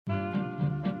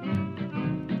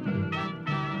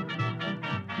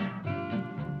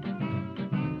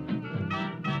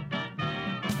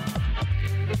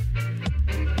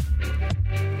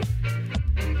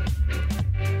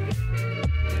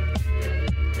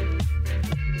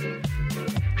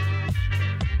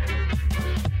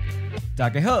大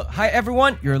家好, hi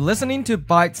everyone, you're listening to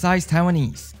Bite Size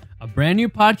Taiwanese. A brand new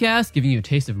podcast giving you a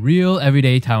taste of real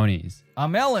everyday Taiwanese.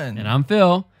 I'm Ellen. And I'm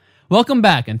Phil. Welcome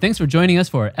back and thanks for joining us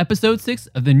for episode 6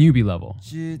 of the newbie level.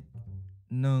 一、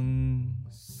二、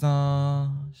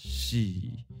三、四、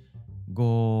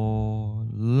五、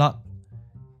六、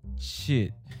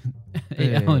七。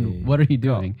 Hey, Ellen, what are you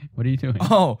doing? What are you doing?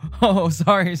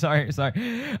 Sorry.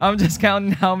 I'm just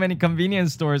counting how many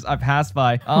convenience stores I passed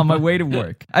by on my way to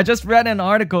work. I just read an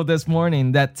article this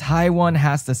morning that Taiwan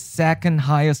has the second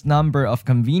highest number of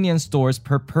convenience stores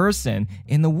per person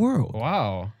in the world.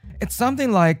 Wow. It's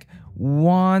something like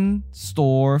one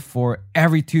store for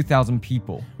every 2,000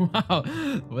 people. Wow.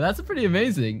 Well, that's pretty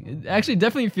amazing. It actually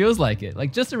definitely feels like it.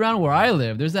 Like just around where I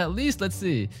live, there's at least, let's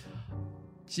see,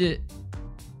 一、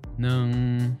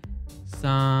二、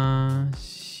三、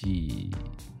四、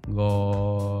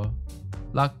五、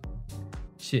六、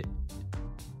七、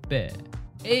八、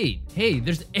eight. Hey,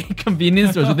 there's 8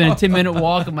 convenience stores within a 10-minute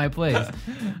walk of my place.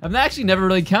 I've actually never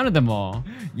really counted them all.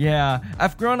 Yeah,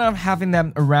 I've grown up having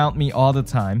them around me all the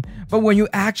time. But when you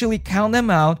actually count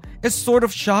them out, it's sort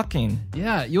of shocking.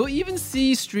 Yeah, you'll even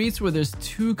see streets where there's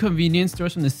 2 convenience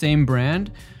stores from the same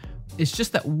brand. It's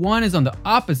just that one is on the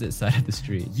opposite side of the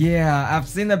street. Yeah, I've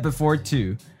seen that before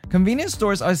too. Convenience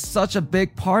stores are such a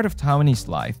big part of Taiwanese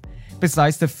life.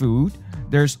 Besides the food,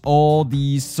 there's all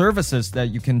these services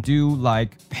that you can do,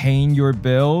 like paying your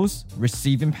bills,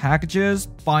 receiving packages,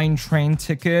 buying train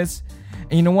tickets.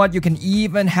 And you know what? You can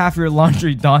even have your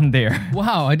laundry done there.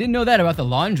 Wow, I didn't know that about the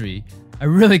laundry. I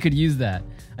really could use that.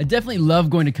 I definitely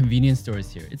love going to convenience stores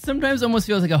here. It sometimes almost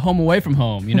feels like a home away from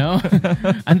home, you know?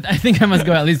 I think I must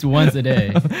go at least once a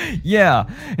day. Yeah,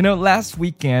 last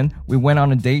weekend we went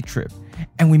on a day trip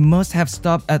and we must have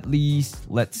stopped at least,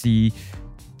 let's see,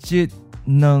 一、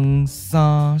二、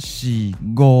三、四、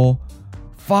五,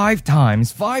 5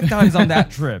 times on that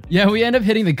trip. Yeah, we end up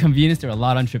hitting the convenience store a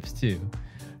lot on trips too.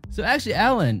 So actually,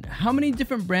 Alan, how many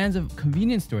different brands of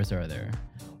convenience stores are there?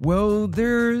 Well,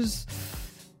 there's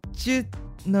一、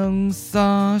二、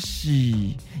三、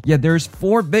四. Yeah, there's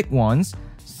 4 big ones.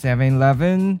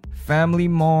 7-Eleven, Family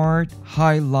Mart,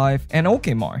 High Life, and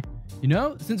OK Mart. You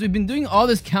know, since we've been doing all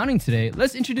this counting today,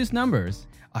 let's introduce numbers.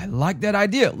 I like that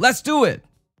idea. Let's do it.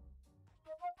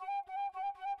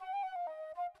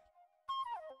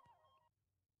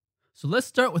 So let's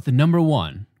start with the number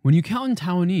 1. When you count in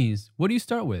Taiwanese, what do you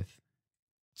start with?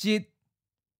 一、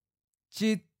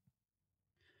一、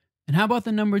 And how about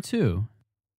the number 2?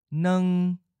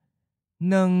 二、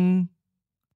二.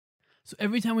 So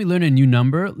every time we learn a new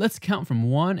number, let's count from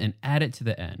 1 and add it to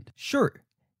the end. Sure.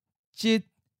 一、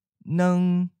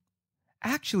二.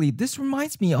 Actually, this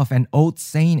reminds me of an old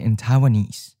saying in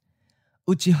Taiwanese.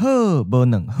 有一好无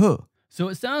两好. So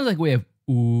it sounds like we have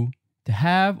无, to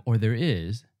have or there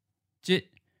is, 一,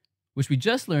 which we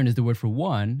just learned is the word for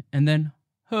 1, and then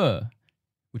好,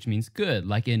 which means good,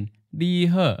 like in 离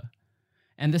合.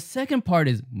 And the second part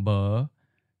is 无,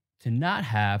 to not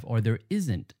have or there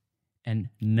isn't, and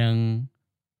能,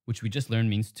 which we just learned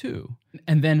means 2.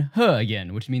 And then 好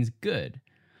again, which means good.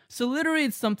 So literally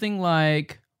it's something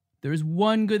like there's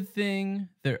one good thing,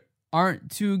 there aren't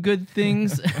 2 good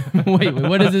things. Wait,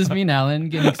 what does this mean,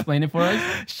 Alan? Can you explain it for us?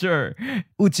 Sure.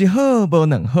 有一好无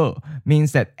两好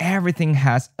means that everything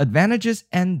has advantages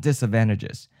and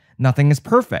disadvantages. Nothing is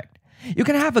perfect. You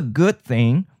can have a good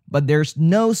thing, but there's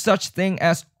no such thing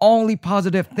as only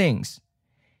positive things.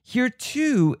 Here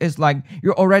too is like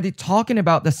you're already talking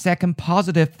about the second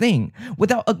positive thing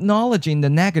without acknowledging the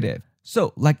negative.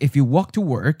 So, like if you walk to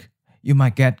work, you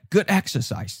might get good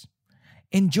exercise.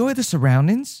 Enjoy the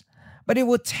surroundings, but it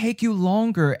will take you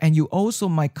longer and you also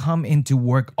might come into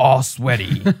work all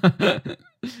sweaty.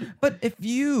 But if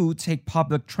you take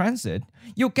public transit,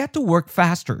 you'll get to work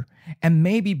faster and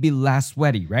maybe be less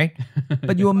sweaty, right?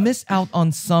 But you'll miss out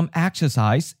on some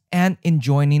exercise and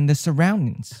enjoying the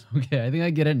surroundings. Okay, I think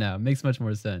I get it now. It makes much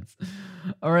more sense.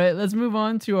 All right, let's move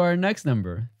on to our next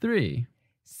number, 3.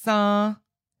 三,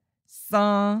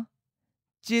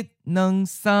 一、二、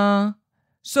三.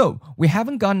 So, we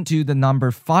haven't gotten to the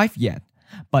number 5 yet,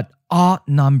 but odd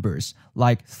numbers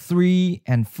like 3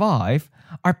 and 5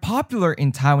 are popular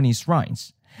in Taiwanese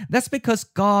rhymes. That's because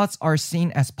gods are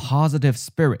seen as positive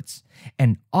spirits,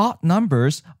 and odd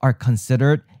numbers are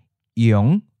considered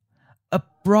yung, a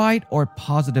bright or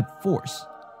positive force.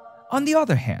 On the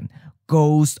other hand,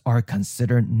 ghosts are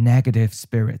considered negative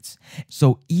spirits,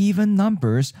 so even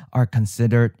numbers are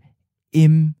considered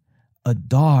im, a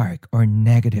dark or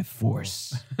negative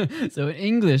force. So in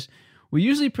English, we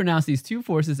usually pronounce these 2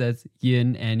 forces as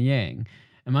yin and yang.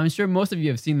 And I'm sure most of you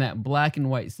have seen that black and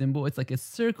white symbol. It's like a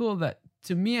circle that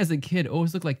to me as a kid,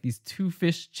 always looked like these two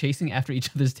fish chasing after each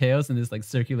other's tails in this like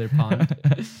circular pond.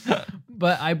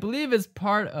 But I believe it's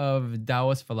part of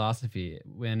Taoist philosophy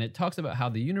when it talks about how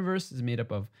the universe is made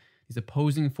up of these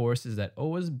opposing forces that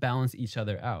always balance each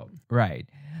other out. Right.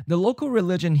 The local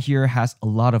religion here has a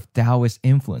lot of Taoist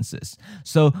influences.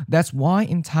 So that's why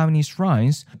in Taiwanese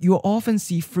shrines, you'll often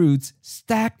see fruits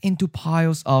stacked into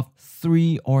piles of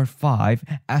 3 or 5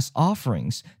 as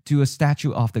offerings to a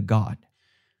statue of the god.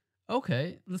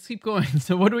 Okay, let's keep going.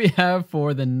 So what do we have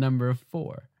for the number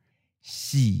 4?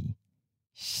 喜,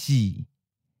 喜,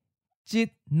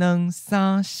 节能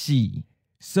三喜.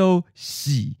 So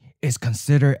喜 is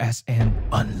considered as an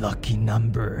unlucky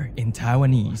number in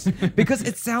Taiwanese because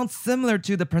it sounds similar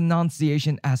to the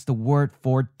pronunciation as the word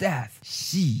for death,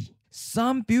 喜.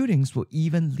 Some buildings will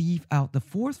even leave out the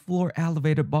 4th floor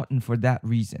elevator button for that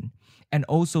reason. And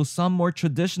also some more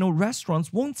traditional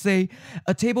restaurants won't say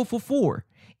a table for 4.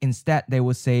 Instead, they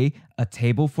will say a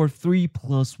table for 3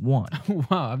 plus 1.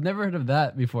 Wow, I've never heard of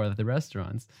that before at the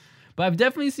restaurants. But I've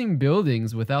definitely seen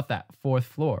buildings without that 4th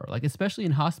floor, like especially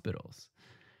in hospitals.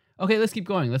 Okay, let's keep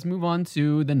going. Let's move on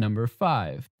to the number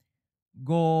 5.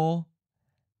 5,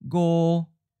 5,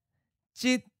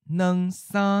 节能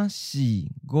三喜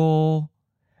 5.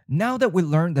 Now that we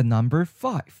learned the number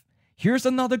 5, here's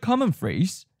another common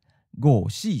phrase. 5 4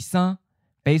 3.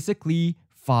 Basically,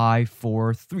 5,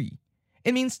 4, 3.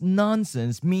 It means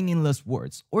nonsense, meaningless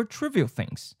words, or trivial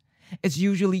things. It's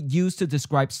usually used to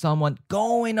describe someone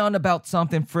going on about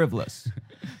something frivolous.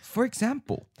 For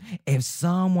example, if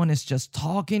someone is just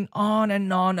talking on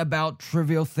and on about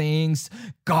trivial things,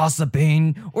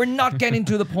 gossiping, or not getting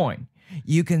to the point,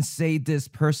 you can say this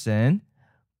person,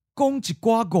 講一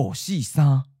寡五四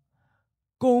三.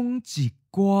 講一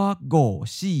寡五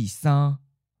四三.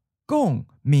 講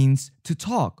means to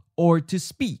talk or to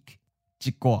speak.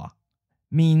 一寡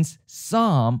means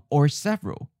some or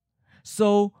several.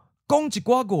 So, 講一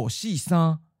寡五四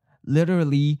三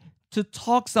literally to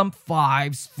talk some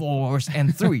 5s, 4s,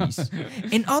 and 3s.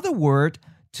 In other words,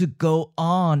 to go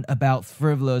on about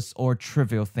frivolous or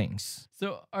trivial things.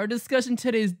 So our discussion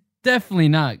today is definitely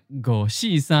not 五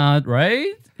四三,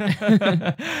 right?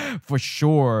 For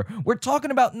sure. We're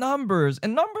talking about numbers,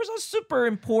 and numbers are super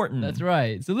important. That's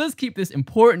right. So let's keep this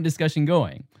important discussion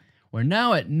going. We're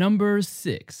now at number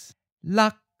 6.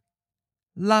 六,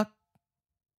 六.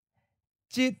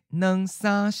 节能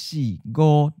三四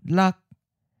五六.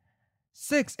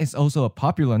 6 is also a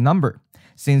popular number.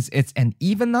 Since it's an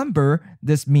even number,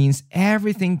 this means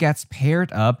everything gets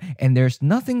paired up and there's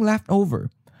nothing left over.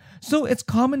 So it's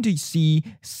common to see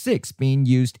 6 being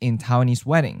used in Taiwanese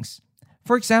weddings.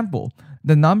 For example,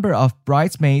 the number of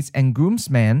bridesmaids and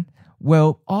groomsmen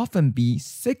will often be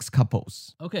 6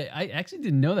 couples. Okay, I actually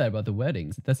didn't know that about the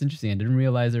weddings. That's interesting. I didn't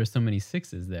realize there were so many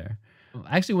 6s there.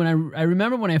 Actually, when I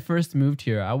remember when I first moved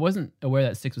here, I wasn't aware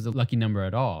that 6 was a lucky number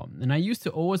at all. And I used to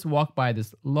always walk by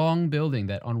this long building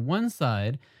that on one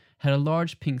side had a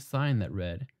large pink sign that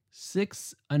read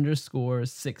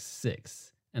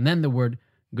 6_66. And then the word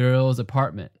girls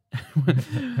apartment.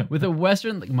 With a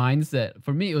Western mindset,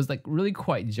 for me, it was really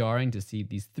quite jarring to see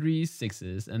these 3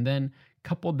 6s and then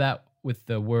couple that with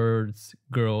the words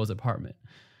girls apartment.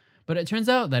 But it turns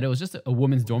out that it was just a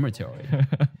woman's dormitory.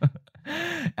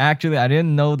 Actually, I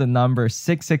didn't know the number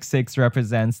 666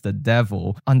 represents the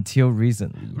devil until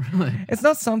recently. Really? It's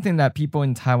not something that people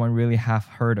in Taiwan really have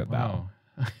heard about.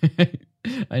 Wow.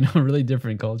 I know, really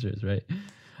different cultures, right?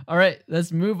 All right,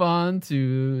 let's move on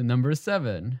to number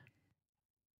 7.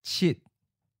 7,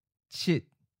 7.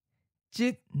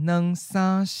 节能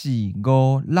三四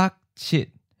五六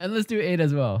七. And let's do 8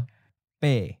 as well.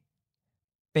 8,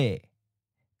 8.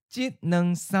 节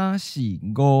能三四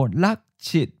五六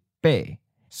七. 8.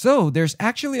 So there's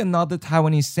actually another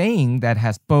Taiwanese saying that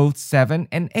has both 7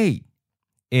 and 8.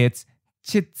 It's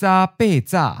七早八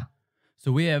早.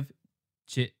 So we have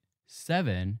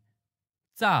 7,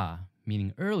 早,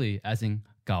 meaning early, as in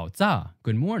早早,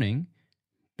 good morning,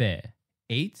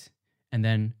 8, and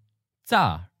then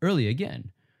早, early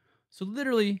again. So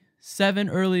literally 7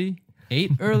 early,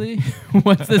 8 early.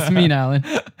 What's this mean, Alan?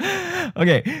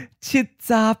 Okay, 七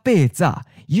早八早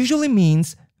usually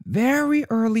means very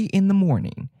early in the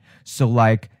morning. So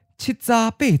like 七早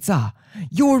八早,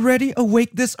 you're already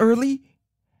awake this early?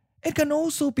 It can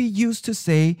also be used to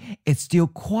say it's still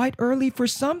quite early for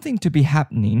something to be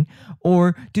happening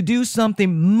or to do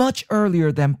something much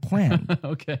earlier than planned.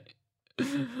 Okay.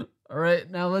 All right,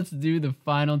 now let's do the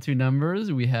final 2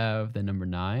 numbers. We have the number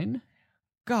 9.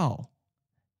 9,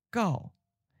 9.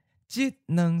 节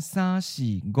能三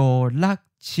四五六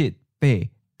七八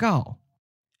 9.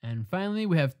 And finally,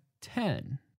 we have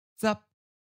 10. 10,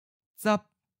 十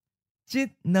一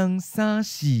二三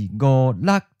四五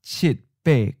六七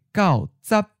八九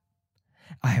十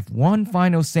I have one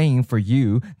final saying for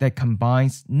you that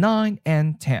combines 9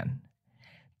 and 10.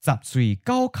 十歲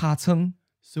九尻川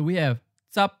So we have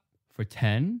zap for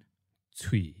 10,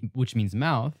 cui, which means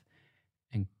mouth,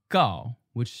 and gao,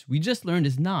 which we just learned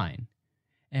is 9.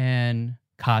 And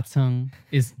katsung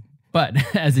is butt,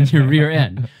 as in your rear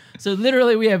end. So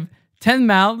literally we have 10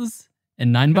 mouths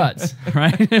and 9 butts,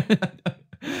 right?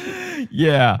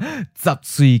 Yeah, 十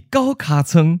歲九尻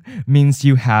川 means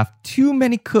you have too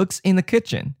many cooks in the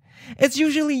kitchen. It's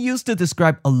usually used to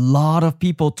describe a lot of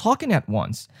people talking at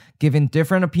once, giving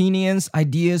different opinions,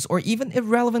 ideas, or even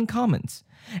irrelevant comments.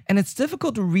 And it's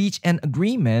difficult to reach an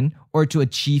agreement or to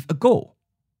achieve a goal.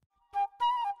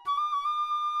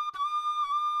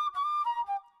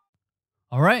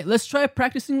 All right, let's try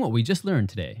practicing what we just learned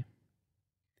today.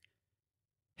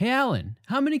 Hey, Alan,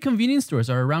 how many convenience stores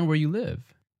are around where you live?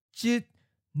 一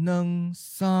二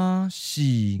三四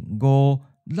五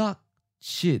六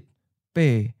七八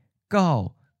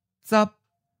九十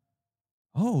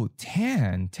Oh,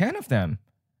 10 of them.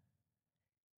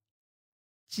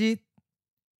 一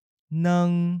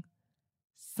二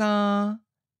三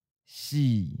四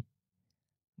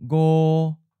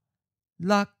五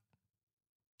六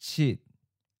七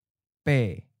八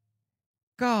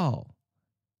九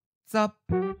十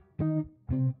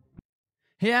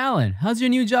Hey, Alan, how's your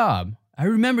new job? I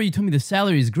remember you told me the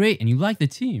salary is great and you like the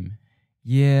team.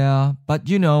 Yeah, but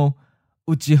you know,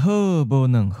 有一好无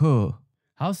两好.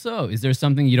 How so? Is there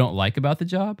something you don't like about the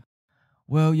job?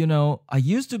 Well, you know, I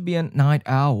used to be a night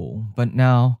owl, but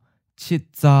now, 七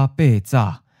早八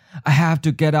早, I have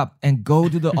to get up and go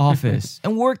to the office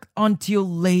and work until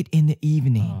late in the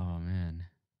evening. Oh, man.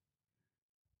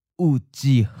 有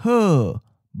一好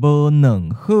无两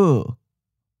好.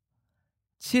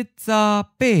 七早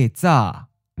八早.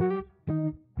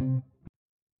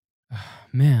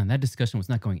 Man, that discussion was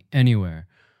not going anywhere.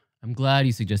 I'm glad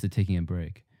you suggested taking a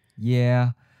break.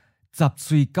 Yeah, 十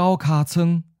歲九尻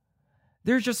川.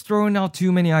 They're just throwing out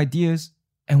too many ideas,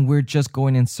 and we're just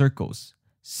going in circles.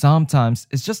 Sometimes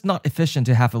it's just not efficient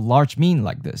to have a large meeting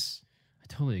like this. I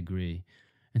totally agree.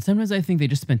 And sometimes I think they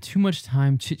just spend too much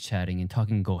time chit-chatting and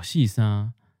talking 狗屁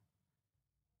さ.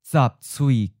 十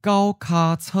歲九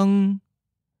尻川.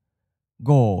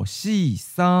 五四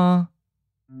三.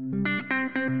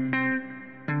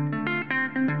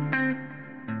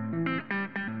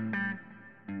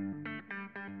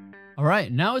 All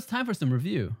right, now it's time for some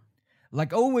review.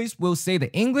 Like always, we'll say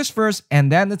the English first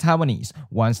and then the Taiwanese.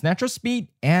 Once natural speed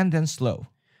and then slow.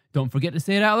 Don't forget to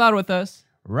say it out loud with us.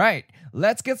 Right,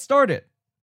 let's get started.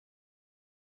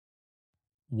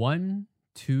 1,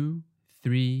 2,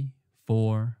 3,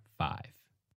 4, 5.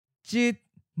 一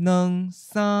二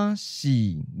三四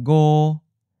五.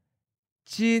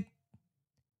 一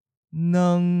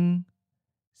二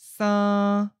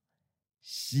三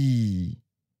四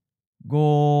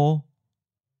五.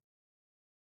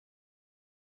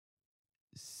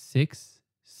 6,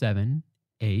 7,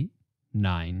 8,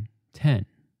 9, 10.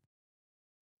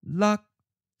 六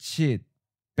七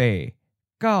八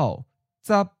九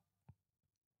十.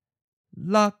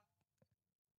 六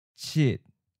七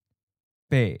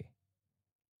八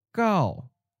九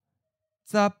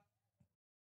十.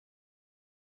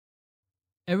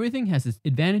 Everything has its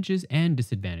advantages and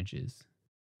disadvantages.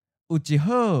 有一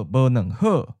好无两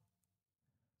好.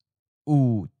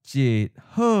 有一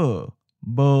好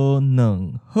无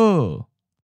两好.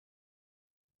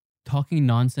 Talking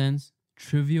nonsense,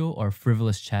 trivial or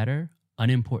frivolous chatter,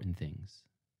 unimportant things.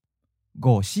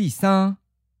 五四三.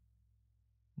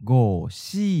 五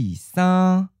四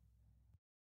三.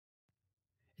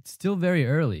 It's still very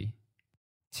early.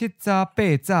 七早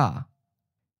八早.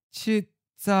 七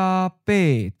早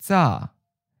八早.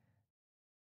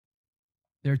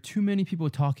 There are too many people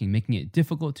talking, making it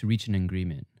difficult to reach an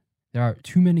agreement. There are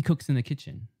too many cooks in the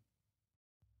kitchen.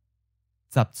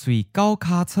 十歲九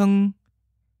尻川.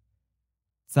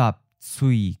 十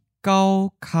歲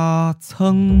九尻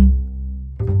川.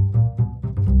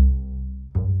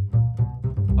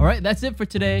 All right, that's it for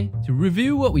today. To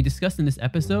review what we discussed in this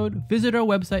episode, visit our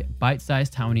website,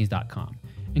 bitesizedtaiwanese.com,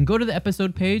 and go to the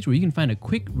episode page where you can find a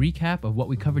quick recap of what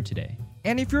we covered today.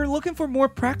 And if you're looking for more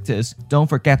practice, don't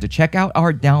forget to check out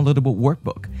our downloadable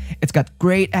workbook. It's got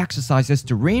great exercises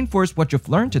to reinforce what you've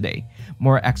learned today,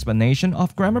 more explanation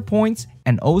of grammar points,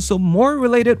 and also more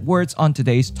related words on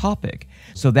today's topic,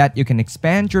 so that you can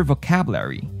expand your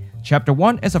vocabulary. Chapter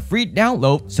 1 is a free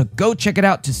download, so go check it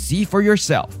out to see for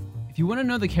yourself. If you want to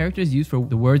know the characters used for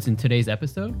the words in today's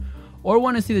episode, or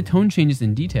want to see the tone changes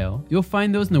in detail, you'll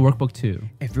find those in the workbook too.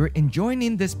 If you're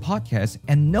enjoying this podcast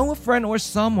and know a friend or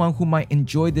someone who might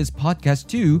enjoy this podcast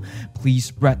too, please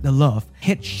spread the love.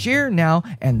 Hit share now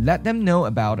and let them know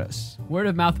about us. Word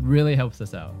of mouth really helps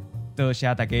us out. 多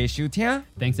謝大家收聽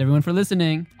Thanks everyone for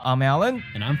listening. I'm Alan.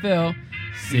 And I'm Phil.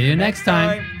 See you next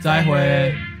time. 再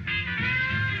會。